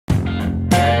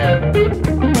All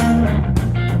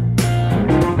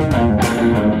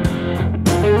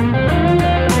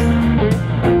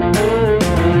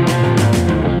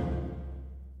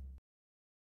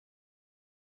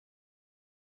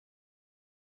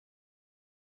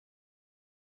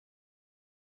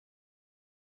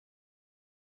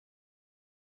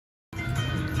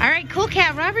right, cool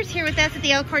cat. Robert's here with us at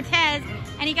the El Cortez,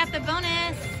 and he got the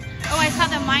bonus. Oh, I saw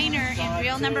the minor in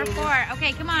reel number 4.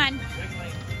 Okay, come on.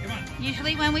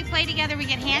 Usually when we play together, we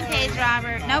get hand pays,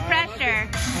 Robert. No pressure.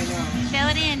 I know. Fill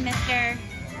it in, mister.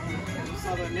 You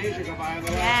saw the major go by on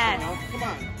the last Yes. one. Come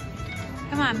on.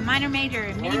 Come on, minor,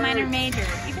 major, mini, minor, major.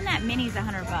 Even that mini's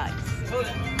 $100.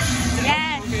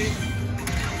 Yes.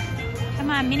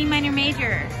 Come on, mini, minor,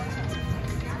 major.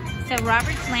 So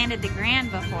Robert's landed the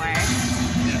grand before.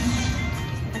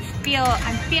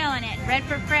 I'm feeling it. Red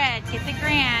for Fred, get the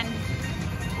grand.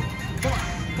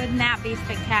 Wouldn't that be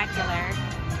spectacular?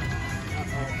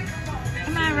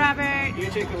 Come on, Robert. You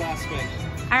take the last spin.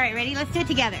 All right, ready? Let's do it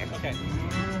together. Okay.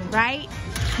 Right?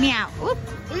 Meow. Oop.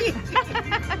 Save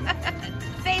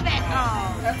it.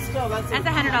 Oh. That's a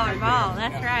 $100 ball.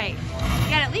 That's right. You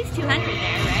got at least 200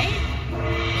 there, right? I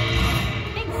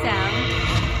think so.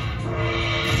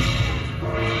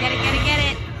 Get it, get it, get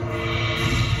it.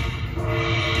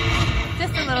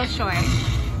 Just a little short.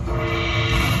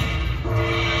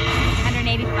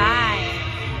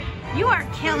 185. You are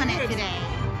killing it today.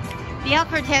 The El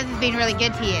Cortez is being really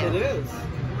good to you. It is.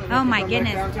 Oh my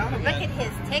goodness. Look at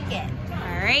his ticket.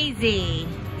 Crazy.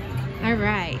 All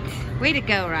right. Way to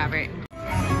go, Robert.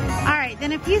 All right,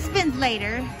 then a few spins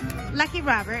later, Lucky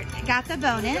Robert got the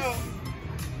bonus.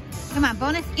 Come on,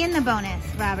 bonus in the bonus,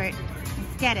 Robert.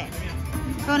 Let's get it.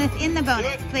 Bonus in the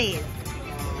bonus, please.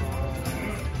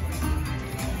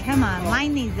 Come on,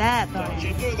 line these up, bonus. Don't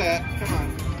you do that. Come on.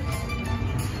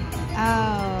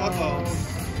 Oh. Uh-oh.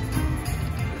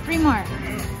 3 more.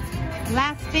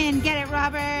 Last spin. Get it,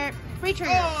 Robert. Free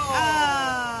trigger.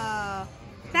 Oh.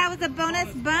 That was a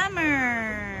bonus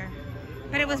bummer.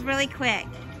 But it was really quick.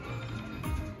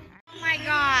 Oh my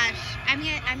gosh. I'm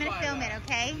gonna film it,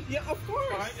 okay? Yeah, of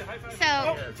course.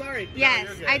 So, sorry. yes,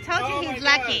 No, I told you he's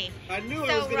lucky. I knew I was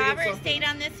So gonna get Robert something. stayed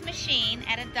on this machine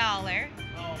at $1.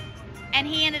 And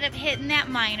he ended up hitting that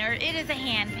minor. It is a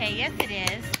hand pay. Yes, it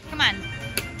is. Come on.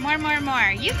 More, more,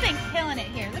 more. You've been killing it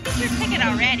here. Look at your ticket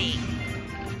already.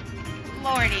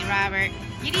 Lordy, Robert.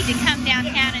 You need to come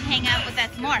downtown and hang out with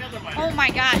us more. Oh my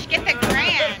gosh. Get the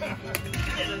grand.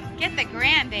 Get the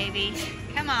grand, baby.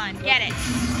 Come on. Get it.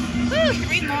 Woo,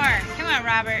 3 more. Come on,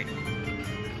 Robert.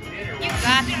 You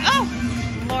got it. Oh,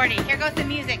 Lordy. Here goes the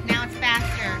music. Now it's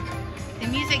faster. The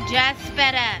music just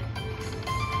sped up.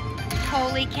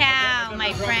 Holy cow,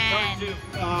 my friend.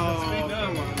 Oh,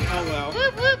 come on. Oh, well.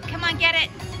 Whoop, whoop. Come on, get it.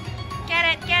 Get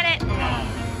it, get it.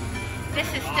 This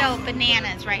is still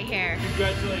bananas right here.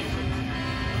 Congratulations.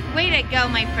 Way to go,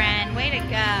 my friend. Way to go.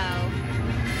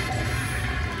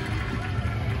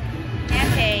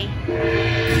 Happy.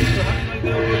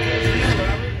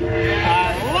 I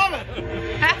love it.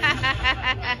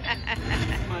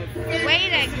 Way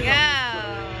to go.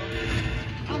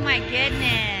 Oh, my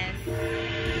goodness.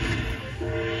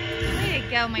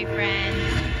 Go, my friend.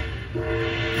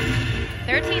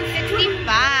 1365.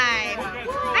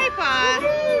 Hi, Pa.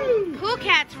 Cool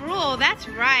cats rule. That's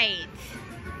right.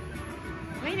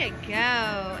 Way to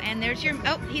go. And there's your...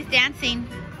 Oh, he's dancing.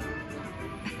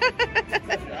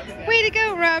 Way to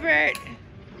go, Robert.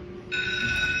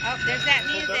 Oh, there's that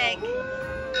music.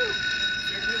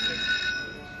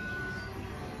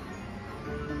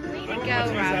 Way to go,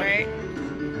 Robert.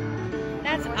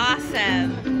 That's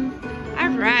awesome.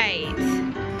 All right.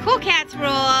 Cool cats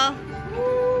rule.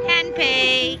 Hand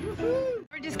pay.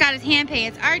 We just got his hand pay.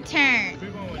 It's our turn.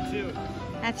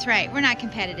 That's right. We're not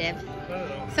competitive.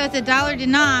 So it's $1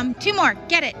 denom. 2 more.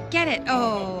 Get it. Get it.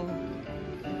 Oh.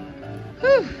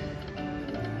 Whew.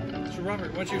 So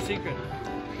Robert, what's your secret?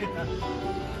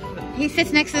 He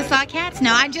sits next to the slot cats?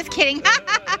 No, I'm just kidding. He's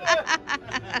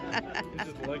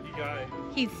just a lucky guy.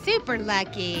 He's super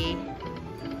lucky.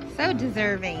 So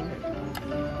deserving.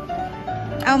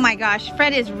 Oh my gosh,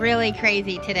 Fred is really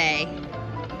crazy today.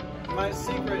 My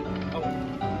secret. Oh,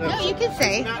 No, you can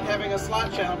say. not having a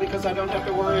slot channel because I don't have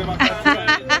to worry about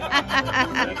that.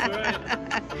 That's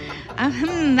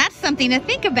right. That's something to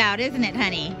think about, isn't it,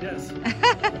 honey? Yes.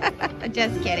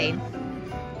 Just kidding.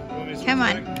 Come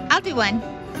on, I'll do one.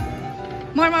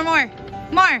 More, more, more.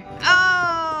 More.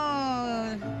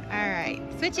 Oh. All right,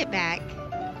 switch it back.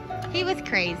 He was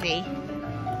crazy.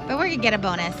 But we're gonna get a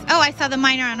bonus. Oh, I saw the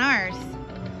minor on ours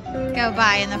go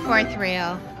by in the 4th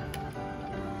reel.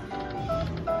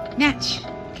 Match.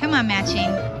 Come on,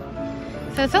 matching.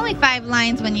 So it's only 5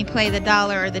 lines when you play the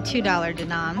 $1 or the $2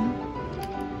 denom.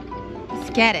 Let's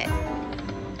get it.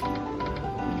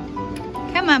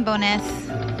 Come on, bonus.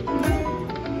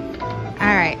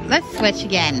 All right, let's switch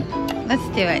again. Let's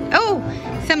do it. Oh,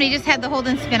 somebody just had the hold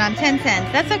and spin on 10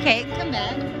 cents. That's okay, come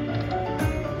back.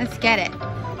 Let's get it.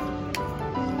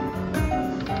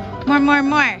 More, more,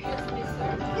 more.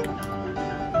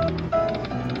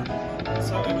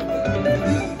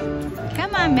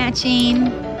 Come on, matching.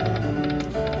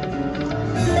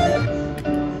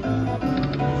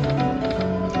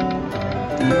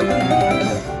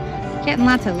 Getting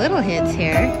lots of little hits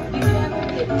here.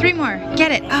 3 more.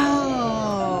 Get it.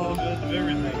 Oh.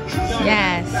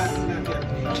 Yes.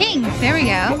 Kings. There we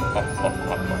go.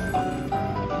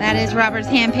 That is Robert's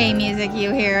handpay music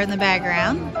you hear in the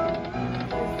background.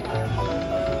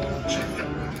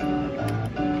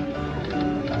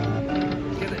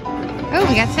 Oh,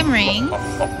 we got some rings.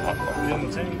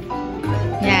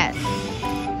 Yes.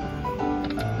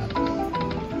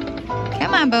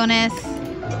 Come on, bonus.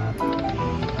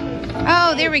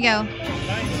 Oh, there we go.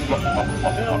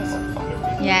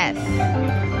 Yes.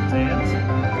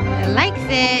 It likes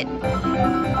it.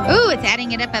 Ooh, it's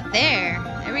adding it up there.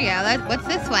 There we go. What's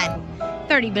this one?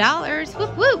 $30.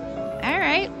 Whoop, whoop. All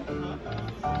right.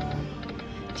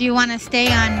 Do you want to stay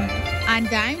on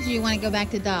dimes or do you want to go back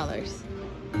to dollars?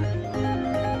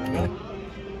 Well,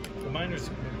 the miner's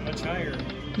much higher.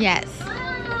 Yes.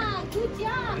 Ah, good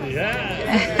job.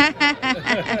 Yeah.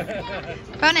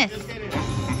 Bonus.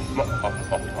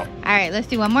 All right, let's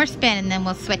do one more spin and then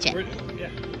we'll switch it. Yeah.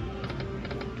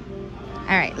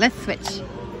 All right, let's switch.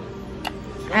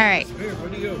 All right. Where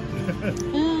do you go?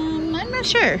 I'm not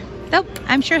sure. Nope,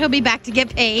 I'm sure he'll be back to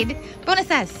get paid.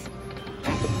 Bonus us.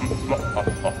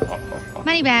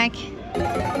 Money back.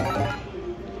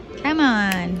 Come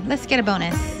on, let's get a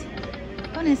bonus.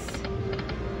 Bonus.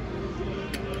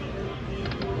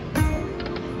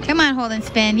 Come on, hold and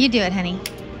spin. You do it, honey.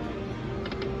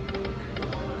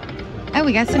 Oh,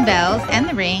 we got some bells and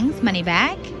the rings. Money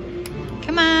back.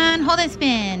 Come on, hold and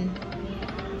spin.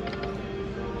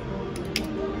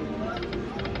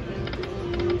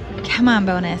 Come on,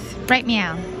 bonus. Right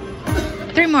meow.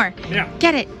 3 more. Yeah.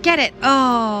 Get it, get it.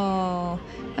 Oh,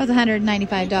 that was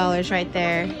 $195 right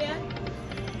there.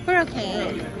 We're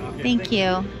okay. Thank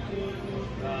you.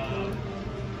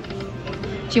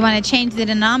 Do you want to change the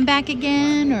denom back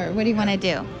again, or what do you want to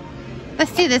do?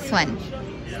 Let's do this one.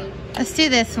 Let's do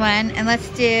this one, and let's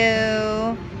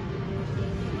do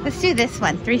this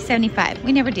one, $3.75.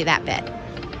 We never do that bit.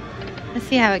 Let's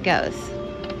see how it goes.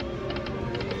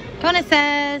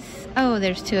 Bonuses. Oh,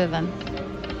 there's 2 of them.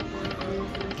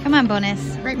 Come on, bonus.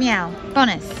 Right meow.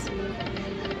 Bonus.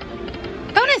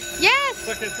 Bonus, yes!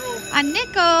 On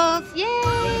nickels,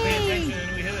 yay!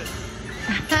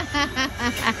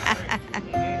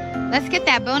 Let's get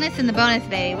that bonus in the bonus,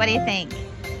 baby. What do you think?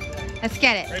 Let's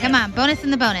get it. Come on, bonus in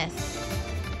the bonus.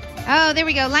 Oh, there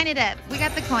we go. Line it up. We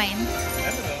got the coins.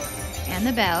 And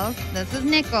the bells. This is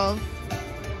nickels.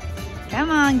 Come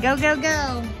on, go, go,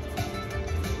 go.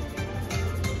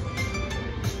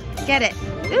 Get it.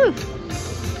 Ooh.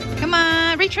 Come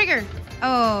on, re-trigger.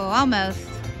 Oh, almost.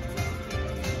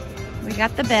 We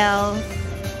got the bells.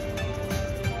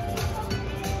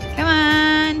 Come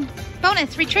on.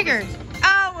 Bonus, re-trigger.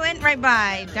 Oh, went right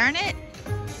by. Darn it.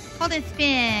 Hold and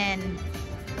spin.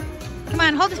 Come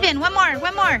on, hold and spin. One more,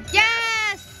 one more.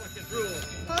 Yes!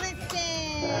 Hold and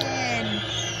spin.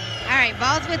 All right,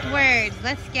 balls with words.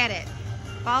 Let's get it.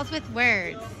 Balls with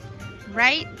words.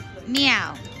 Right?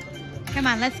 Meow. Come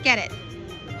on, let's get it.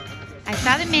 I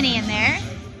saw the mini in there.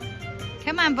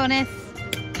 Come on, bonus.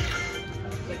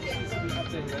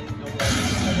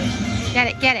 Get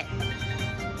it, get it.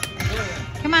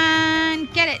 Come on,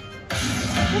 get it.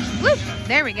 Whoop, whoop.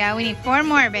 There we go. We need 4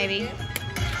 more, baby.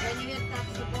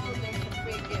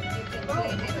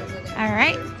 All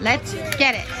right, let's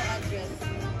get it.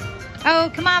 Oh,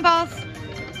 come on, balls.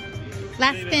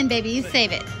 Last spin, baby. You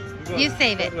save it. You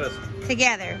save it.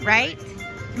 Together, right?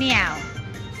 Meow.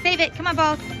 Save it. Come on,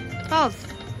 balls. Balls.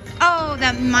 Oh,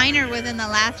 that minor was in the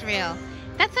last reel.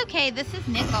 That's okay. This is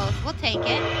nickels. We'll take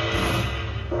it.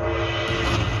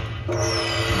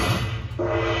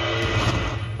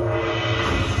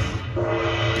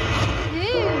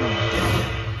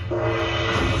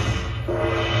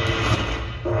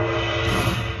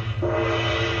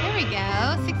 There we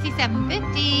go.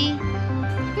 $67.50.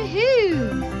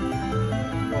 Woohoo!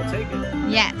 I'll take it.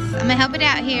 Yes, I'm gonna help it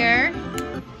out here.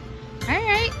 All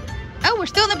right. Oh, we're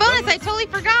still in the bonus. I totally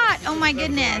forgot. Oh my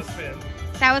goodness.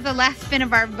 That was the last spin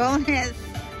of our bonus.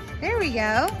 There we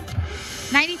go.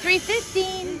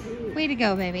 $93.15. Way to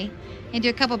go, baby. And do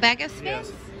a couple backup spins.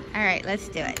 Yes. All right, let's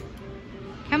do it.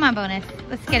 Come on, bonus.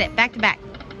 Let's get it back to back.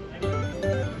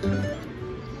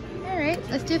 All right,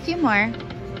 let's do a few more.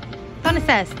 Bonus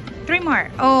says 3 more.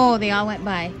 Oh, they all went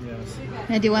by. Yes.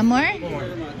 Gonna do one more? Thank you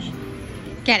very much.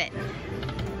 Get it.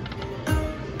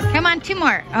 Come on, 2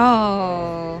 more.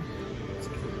 Oh.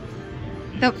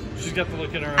 She's got the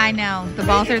look in her eye. I know. The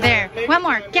balls are there. One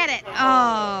more. Get it.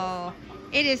 Oh.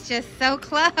 It is just so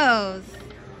close.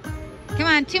 Come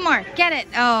on, 2 more. Get it.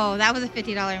 Oh, that was a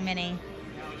 $50 mini.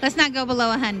 Let's not go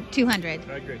below 200.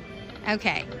 I agree.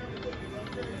 Okay.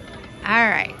 All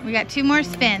right. We got 2 more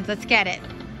spins. Let's get it.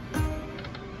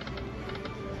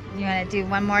 You want to do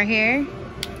one more here?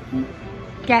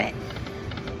 Get it.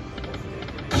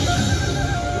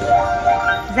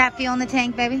 Is that fuel in the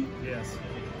tank, baby? Yes.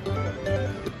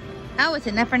 Oh, it's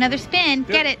enough for another spin.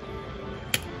 Good. Get it.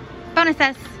 Bonus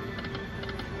us.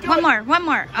 One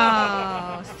more.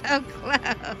 Oh, so close.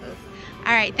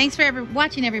 All right, thanks for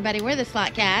watching, everybody. We're the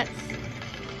Slot Cats.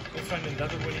 Let's find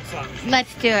another winning slot machine.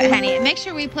 Let's do it, honey. Make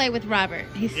sure we play with Robert.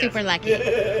 He's super lucky.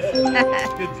 Good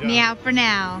job. Meow for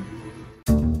now.